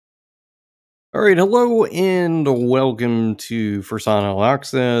Alright, hello and welcome to Fursan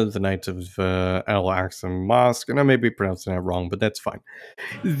Al-Aqsa, the Knights of Al-Aqsa Mosque, and I may be pronouncing that wrong, but that's fine.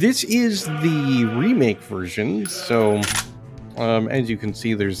 This is the remake version, so as you can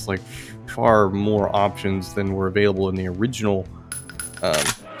see, there's like far more options than were available in the original,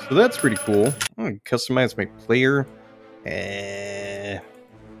 so that's pretty cool. I'm gonna customize my player. I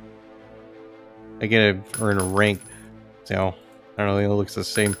gotta earn a rank, so I don't know, it looks the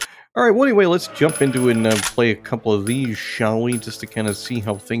same. Alright, well anyway, let's jump into it and play a couple of these, shall we? Just to kind of see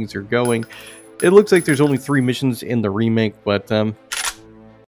how things are going. It looks like there's only 3 missions in the remake, but we'll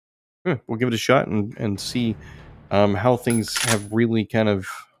give it a shot and see how things have really kind of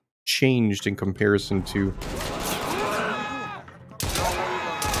changed in comparison to...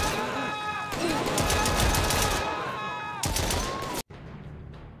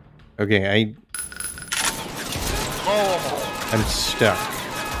 Okay, I'm stuck.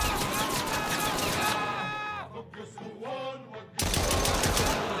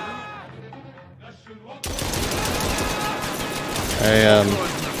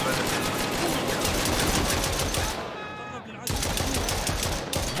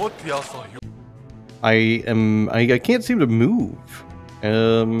 I can't seem to move.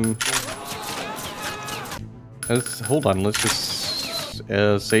 Hold on, let's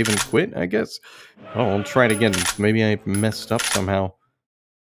just save and quit, I guess. Oh, I'll try it again. Maybe I messed up somehow.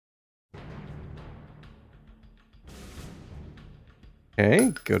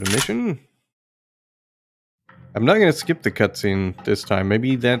 Okay, go to mission. I'm not gonna skip the cutscene this time.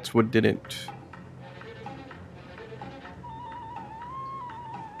 Maybe that's what did it.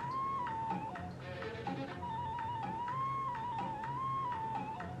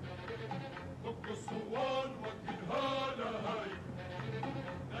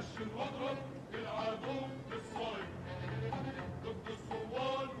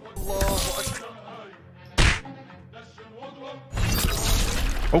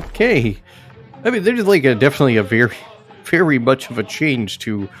 Okay. I mean, there's like definitely a very much of a change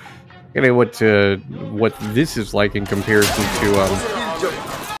to what this is like in comparison to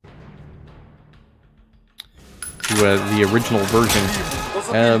the original version.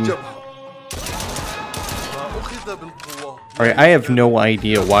 All right, I have no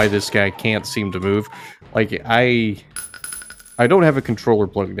idea why this guy can't seem to move. Like I don't have a controller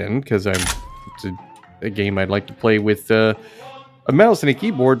plugged in because it's a game I'd like to play with a mouse and a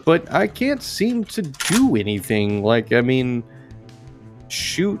keyboard, but I can't seem to do anything. Like, I mean,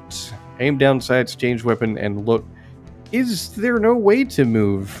 shoot, aim down sights, change weapon, and look. Is there no way to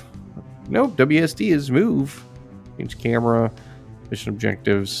move? Nope, WSD is move. Change camera, mission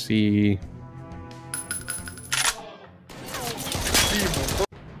objectives, C.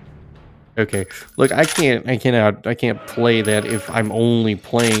 Okay, look, I can't play that if I'm only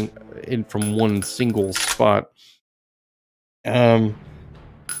playing in from one single spot. Let's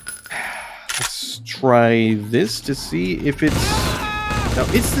try this to see if it's... No,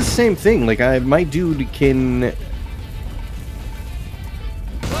 it's the same thing. Like, my dude can...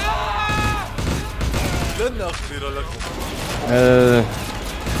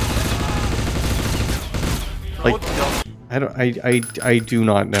 Like, I do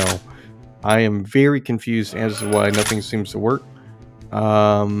not know. I am very confused as to why nothing seems to work.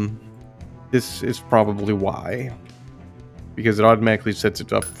 This is probably why. Because it automatically sets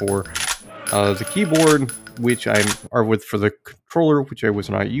it up for the keyboard, which for the controller, which I was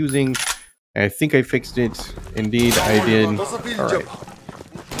not using. I think I fixed it. Indeed, I did. Alright.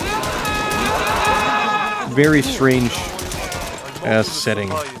 Very strange setting,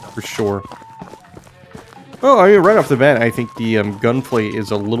 for sure. Oh, I mean, right off the bat, I think the gunplay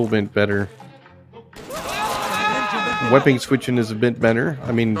is a little bit better. Weapon switching is a bit better.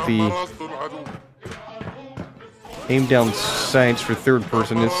 I mean, the aim down sights for third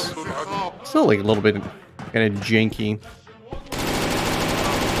person is still like a little bit kind of janky.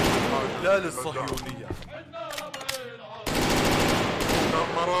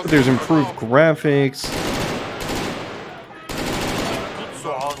 But there's improved graphics.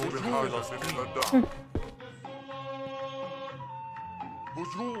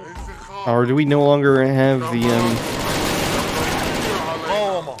 Or do we no longer have the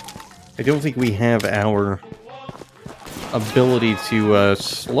I don't think we have our ability to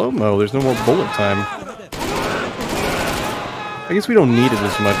slow-mo. There's no more bullet time. I guess we don't need it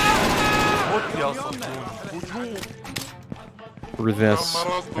as much for this.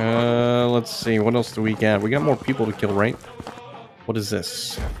 Let's see, what else do we got? We got more people to kill, right? What is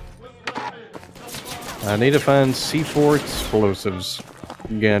this? Native finds C4 explosives.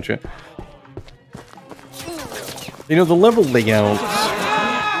 Gotcha. You know, the level layouts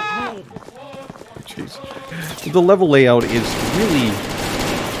Jeez. The level layout is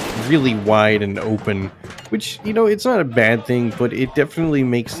really wide and open, which, you know, it's not a bad thing, but it definitely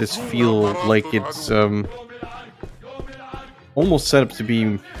makes this feel like it's almost set up to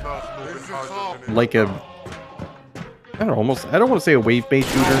be like a, I don't know, I don't want to say a wave-based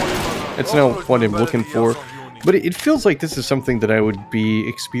shooter. That's not what I'm looking for. But it feels like this is something that I would be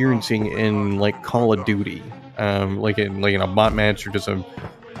experiencing in, like, Call of Duty. Like in a bot match or just a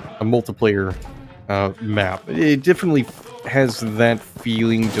multiplayer map. It definitely has that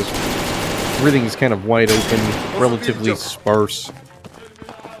feeling, just everything's kind of wide open, relatively sparse.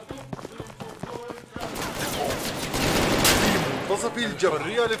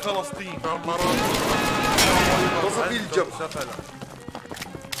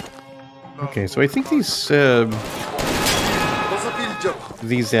 Okay, so I think these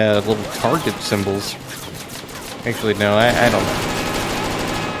little target symbols. Actually, no, I don't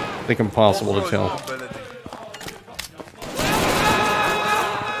think impossible to tell.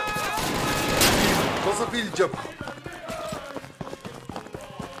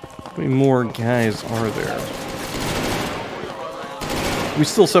 How many more guys are there? We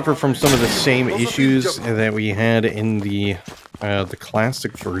still suffer from some of the same issues that we had in the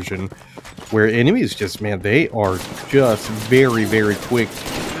classic version, where enemies just, man, they are just very quick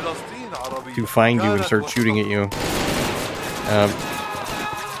to find you and start shooting at you.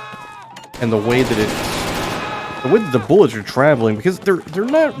 And the way that the bullets are traveling, because they're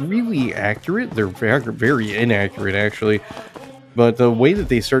not really accurate, they're very inaccurate actually, but the way that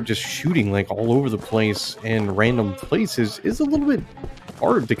they start just shooting like all over the place in random places is a little bit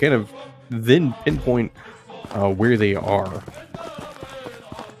hard to kind of then pinpoint where they are.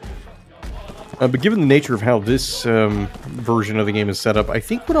 But given the nature of how this version of the game is set up, I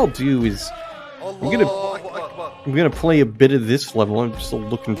think what I'll do is I'm gonna play a bit of this level. I'm still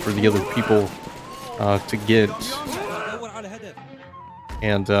looking for the other people to get,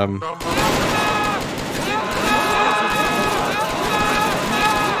 and okay,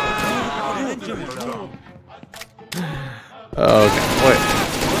 what?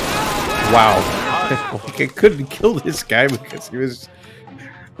 Wow, like I couldn't kill this guy because he was.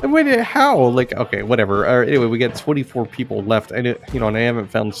 Wait, how? Like, okay, whatever. Anyway, we got 24 people left. And I haven't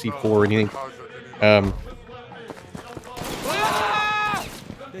found C4 or anything. I'm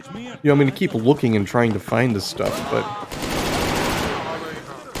gonna keep looking and trying to find this stuff, but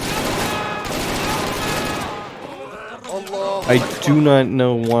I do not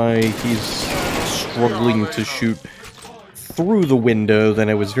know why he's struggling to shoot through the window that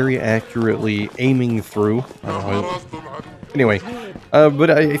I was very accurately aiming through. Anyway, but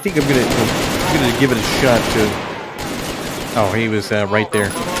I think I'm gonna give it a shot to. Oh, he was right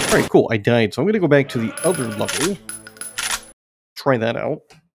there. All right, cool. I died, so I'm gonna go back to the other level. Try that out.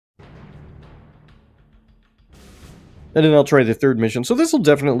 And then I'll try the third mission. So this will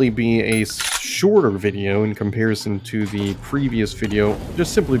definitely be a shorter video in comparison to the previous video,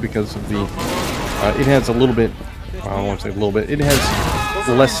 just simply because of the, it has a little bit, I don't want to say a little bit, it has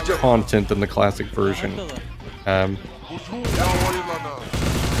less content than the classic version.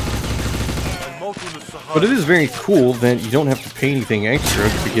 But it is very cool that you don't have to pay anything extra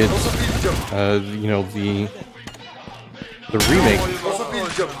to get, the remake,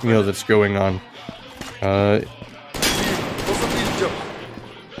 that's going on.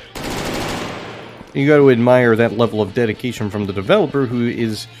 You got to admire that level of dedication from the developer, who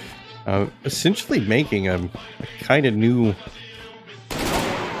is essentially making a kind of new,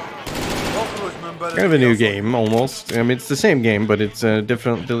 game almost. I mean, it's the same game, but it's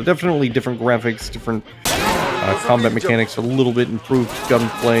definitely different graphics, different combat mechanics, a little bit improved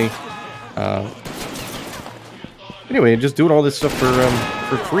gunplay. Anyway, just doing all this stuff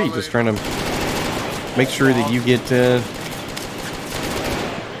for free, just trying to make sure that you get a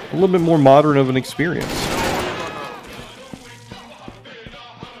little bit more modern of an experience.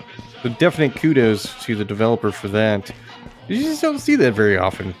 So definite kudos to the developer for that. You just don't see that very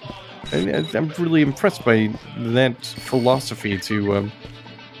often. And I'm really impressed by that philosophy to,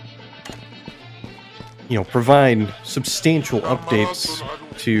 provide substantial updates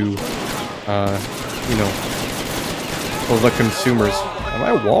to, the consumers. Am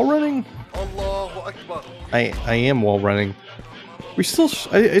I wall running? I am wall running. I still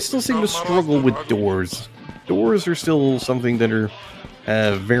seem to struggle with doors. Doors are still something that are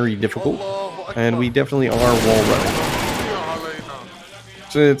very difficult, and we definitely are wall running.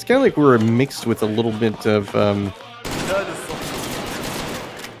 So it's kind of like we're mixed with a little bit of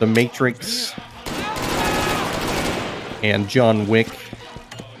The Matrix and John Wick,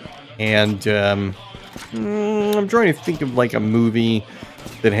 and I'm trying to think of like a movie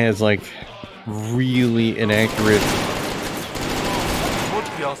that has like really inaccurate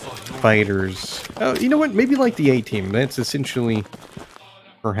fighters. Oh, you know what? Maybe like the A-Team. That's essentially,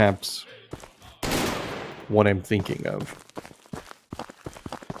 perhaps, what I'm thinking of.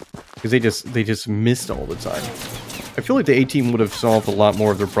 Because they just missed all the time. I feel like the A-Team would have solved a lot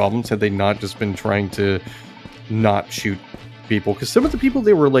more of their problems had they not just been trying to not shoot people. Because some of the people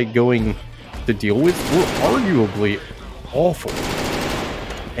they were like going to deal with were arguably awful.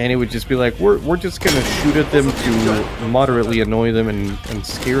 And it would just be like, we're just gonna shoot at them to moderately annoy them and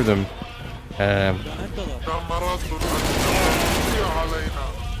scare them.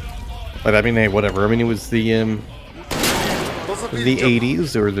 But I mean, hey, whatever. I mean, it was the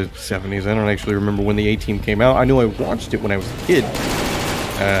 80s or the 70s. I don't actually remember when the A-Team came out. I know I watched it when I was a kid.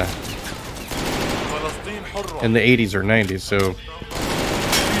 In the 80s or 90s, so...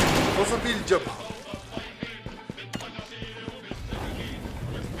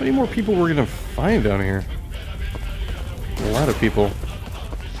 How many more people we're gonna find down here? A lot of people.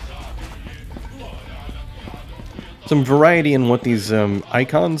 Some variety in what these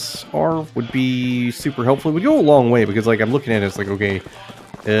icons are would be super helpful. It would go a long way because, like, I'm looking at it, it's like, okay,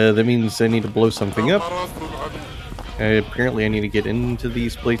 that means I need to blow something up. Apparently I need to get into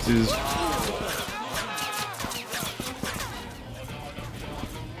these places.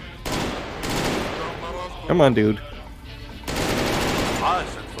 Come on, dude.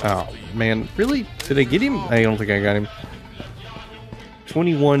 Oh, man. Really? Did I get him? I don't think I got him.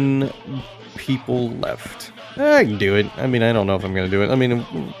 21 people left. I can do it. I mean, I don't know if I'm going to do it. I mean,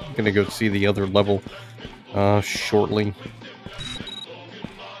 I'm going to go see the other level shortly.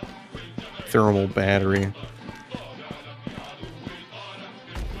 Thermal battery.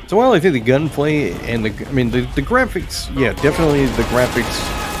 So while I think the gunplay and the graphics, yeah, definitely the graphics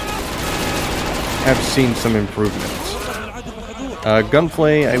have seen some improvements.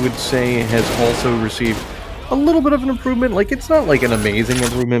 Gunplay, I would say, has also received a little bit of an improvement. Like, it's not like an amazing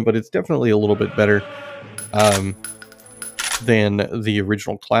improvement, but it's definitely a little bit better than the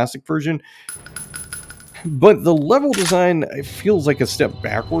original classic version. But the level design feels like a step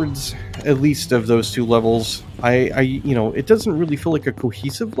backwards, at least of those two levels. You know, it doesn't really feel like a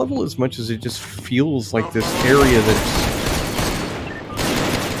cohesive level as much as it just feels like this area that's...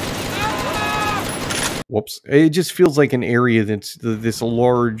 Whoops. It just feels like an area that's this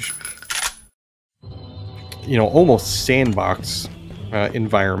large, you know, almost sandbox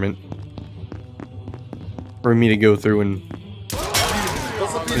environment for me to go through and,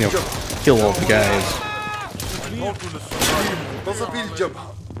 you know, kill all the guys.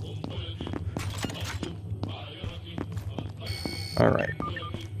 Alright.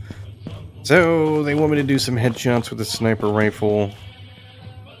 So, they want me to do some headshots with a sniper rifle.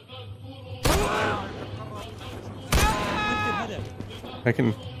 I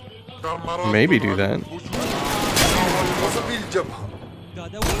can maybe do that.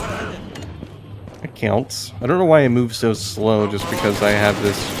 It counts. I don't know why I move so slow, just because I have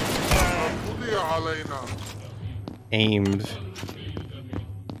this aimed.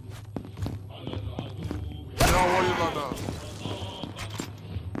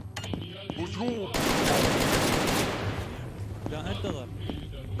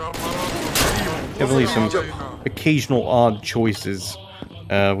 Definitely some occasional odd choices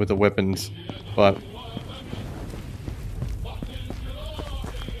with the weapons, but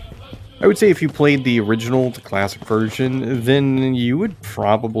I would say if you played the original, the classic version, then you would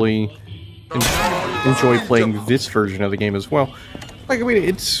probably enjoy playing this version of the game as well. Like, I mean,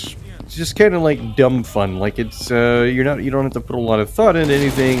 it's just kind of like dumb fun. Like, it's you don't have to put a lot of thought into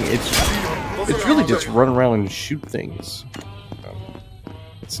anything. It's really just run around and shoot things.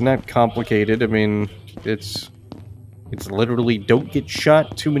 It's not complicated. I mean, it's literally don't get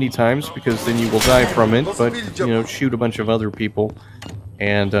shot too many times because then you will die from it, but, you know, shoot a bunch of other people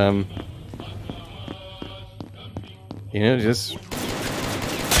and, you know, just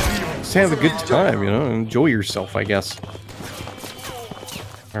have a good time, you know, enjoy yourself, I guess.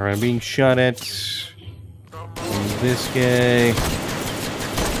 Alright, I'm being shot at from this guy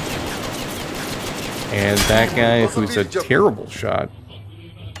and that guy who's a terrible shot.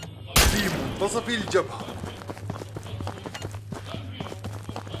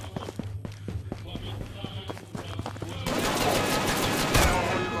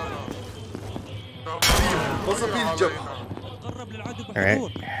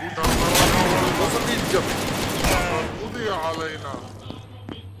 Alright.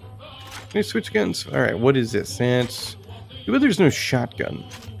 Can I switch guns? Alright, what is this? That's... But there's no shotgun.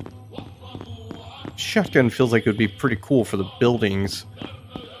 Shotgun feels like it would be pretty cool for the buildings.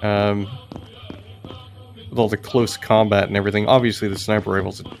 with all the close combat and everything. Obviously, the sniper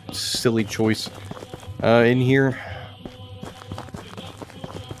rifle's a silly choice in here.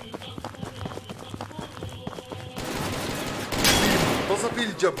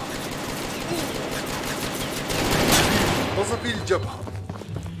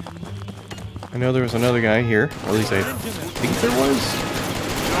 I know there was another guy here, or at least I think there was.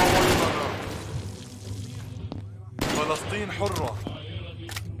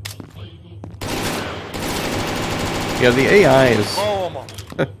 Yeah, the AI is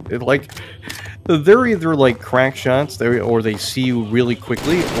like they're either like crack shots, or they see you really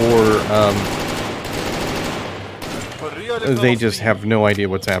quickly, or they just have no idea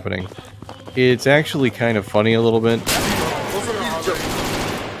what's happening. It's actually kind of funny a little bit,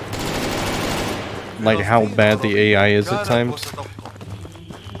 like how bad the AI is at times.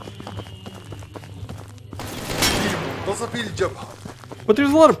 But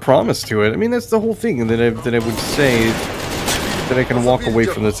there's a lot of promise to it. I mean, that's the whole thing that I would say that I can walk away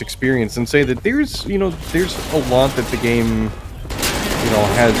from this experience and say that there's, you know, there's a lot that the game, you know,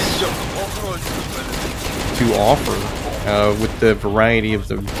 has to offer with the variety of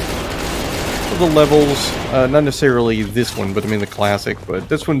the levels. Not necessarily this one, but I mean the classic. But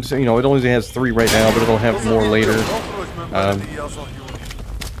this one, you know, it only has 3 right now, but it'll have more later.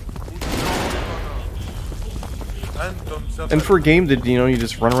 And for a game that, you know, you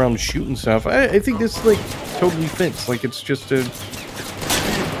just run around shooting stuff, I think this, like, totally fits. Like, it's just a,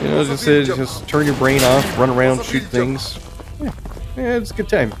 you know, just turn your brain off, run around, shoot things. Yeah, it's a good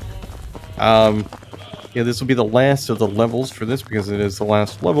time. Yeah, this will be the last of the levels for this, because it is the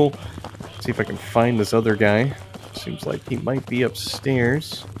last level. Let's see if I can find this other guy. Seems like he might be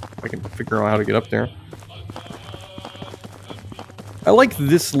upstairs. If I can figure out how to get up there. I like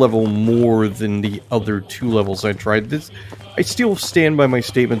this level more than the other 2 levels I tried. This, I still stand by my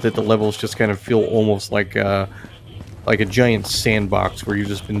statement that the levels just kind of feel almost like a giant sandbox where you've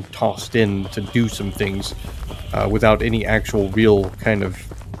just been tossed in to do some things without any actual real kind of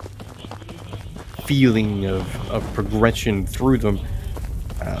feeling of progression through them.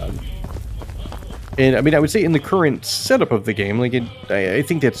 And I mean, I would say in the current setup of the game, like I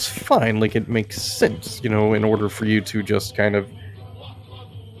think that's fine. Like, it makes sense, you know, in order for you to just kind of,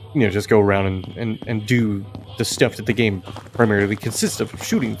 you know, just go around and do the stuff that the game primarily consists of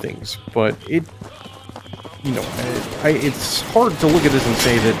shooting things. But it, you know, it's hard to look at this and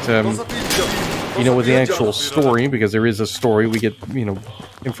say that, you know, with the actual story, because there is a story, we get, you know,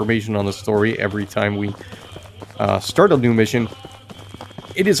 information on the story every time we start a new mission.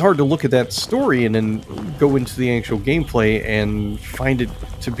 It is hard to look at that story and then go into the actual gameplay and find it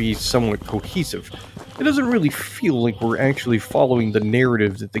to be somewhat cohesive. It doesn't really feel like we're actually following the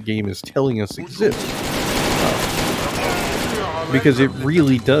narrative that the game is telling us exists. Because it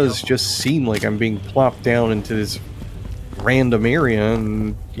really does just seem like I'm being plopped down into this random area,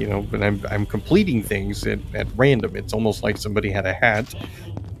 and, you know, but I'm completing things at random. It's almost like somebody had a hat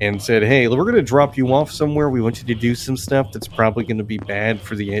and said, hey, we're going to drop you off somewhere. We want you to do some stuff that's probably going to be bad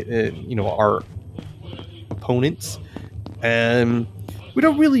for the, you know, our opponents. We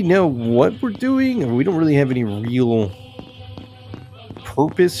don't really know what we're doing, or we don't really have any real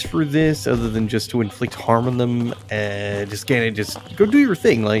purpose for this other than just to inflict harm on them. Just go do your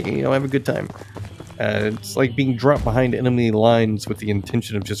thing, like, you know, have a good time. It's like being dropped behind enemy lines with the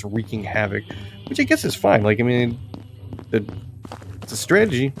intention of just wreaking havoc, which I guess is fine. Like, I mean, it's a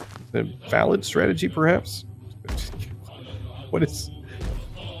strategy, a valid strategy, perhaps. What is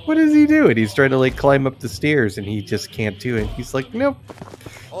he doing? He's trying to, like, climb up the stairs, and he just can't do it. He's like, nope.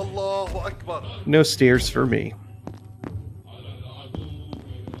 No stairs for me.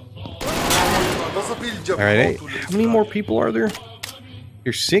 Alright, how many more people are there?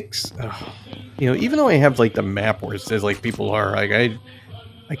 There's 6? Ugh. You know, even though I have, like, the map where it says, like, people are, like,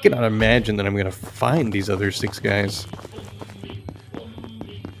 I cannot imagine that I'm gonna find these other 6 guys.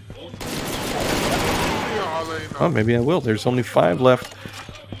 Oh, maybe I will. There's only 5 left.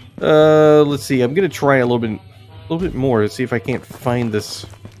 Let's see. I'm gonna try a little bit more to see if I can't find this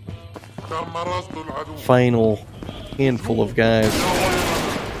final handful of guys.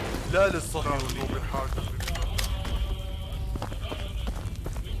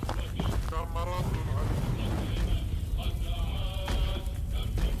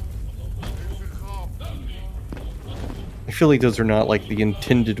 I feel like those are not, like, the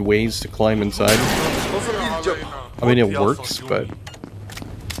intended ways to climb inside. I mean, it works, but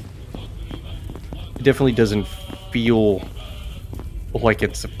it definitely doesn't feel like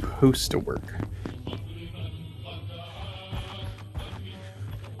it's supposed to work.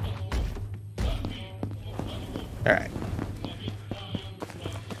 Alright.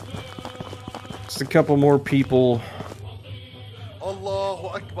 Just a couple more people. Allahu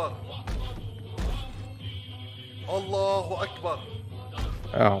Akbar. Allahu Akbar.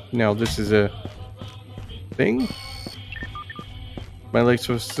 Oh, no, this is a thing? Am I like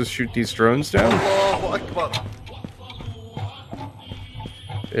supposed to shoot these drones down? Allahu Akbar.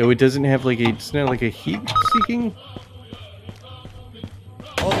 Oh, it doesn't have like a, it's not like a heat seeking?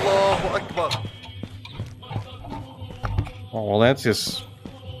 Allahu Akbar. Oh, well, that's just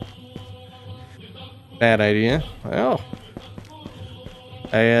bad idea. Well,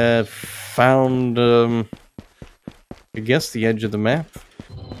 I found, I guess the edge of the map.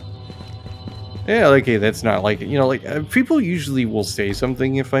 Yeah, okay, that's not like, you know, like, people usually will say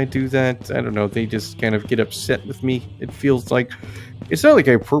something if I do that. I don't know, they just kind of get upset with me. It feels like, it's not like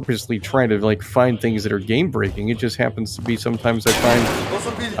I purposely try to, like, find things that are game-breaking. It just happens to be sometimes I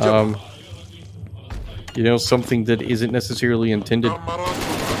find, you know, something that isn't necessarily intended.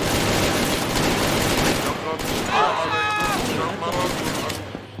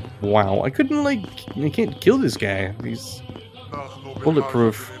 Wow, I couldn't, like, I can't kill this guy. He's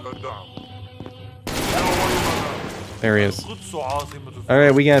bulletproof. There he is.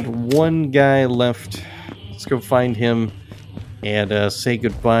 Alright, we got one guy left. Let's go find him and say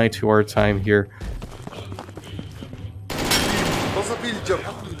goodbye to our time here.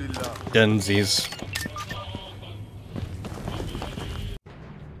 Dunsies.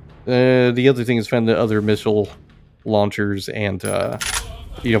 The other thing is find the other missile launchers and,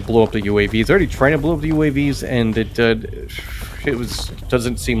 you know, blow up the UAVs. I already tried to blow up the UAVs, and it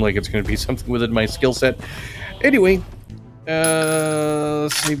doesn't seem like it's going to be something within my skill set. Anyway,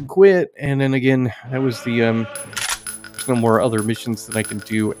 save and quit, and then again, that was the, there's no more other missions that I can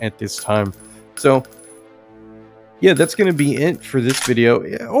do at this time. So, yeah, that's going to be it for this video.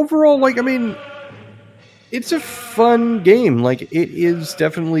 Overall, like, I mean, it's a fun game. Like, it is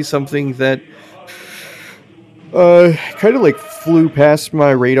definitely something that kind of like flew past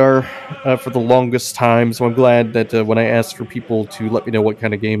my radar for the longest time, so I'm glad that when I asked for people to let me know what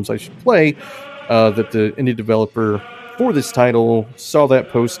kind of games I should play, that the indie developer for this title saw that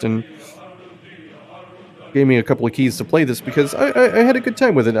post and gave me a couple of keys to play this, because I had a good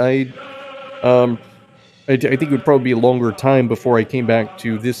time with it. I think it would probably be a longer time before I came back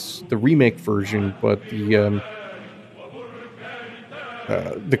to the remake version, but the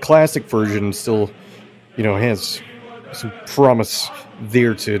classic version still, you know, has some promise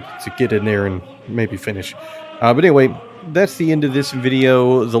there to get in there and maybe finish. But anyway, that's the end of this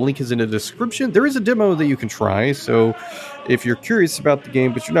video. The link is in the description. There is a demo that you can try, so if you're curious about the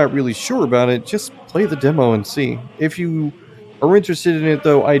game but you're not really sure about it, just play the demo and see. If you are interested in it,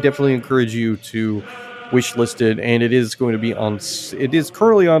 though, I definitely encourage you to wishlist it, and it is going to be on. It is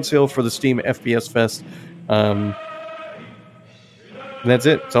currently on sale for the Steam FPS Fest. That's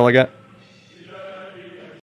it. That's all I got.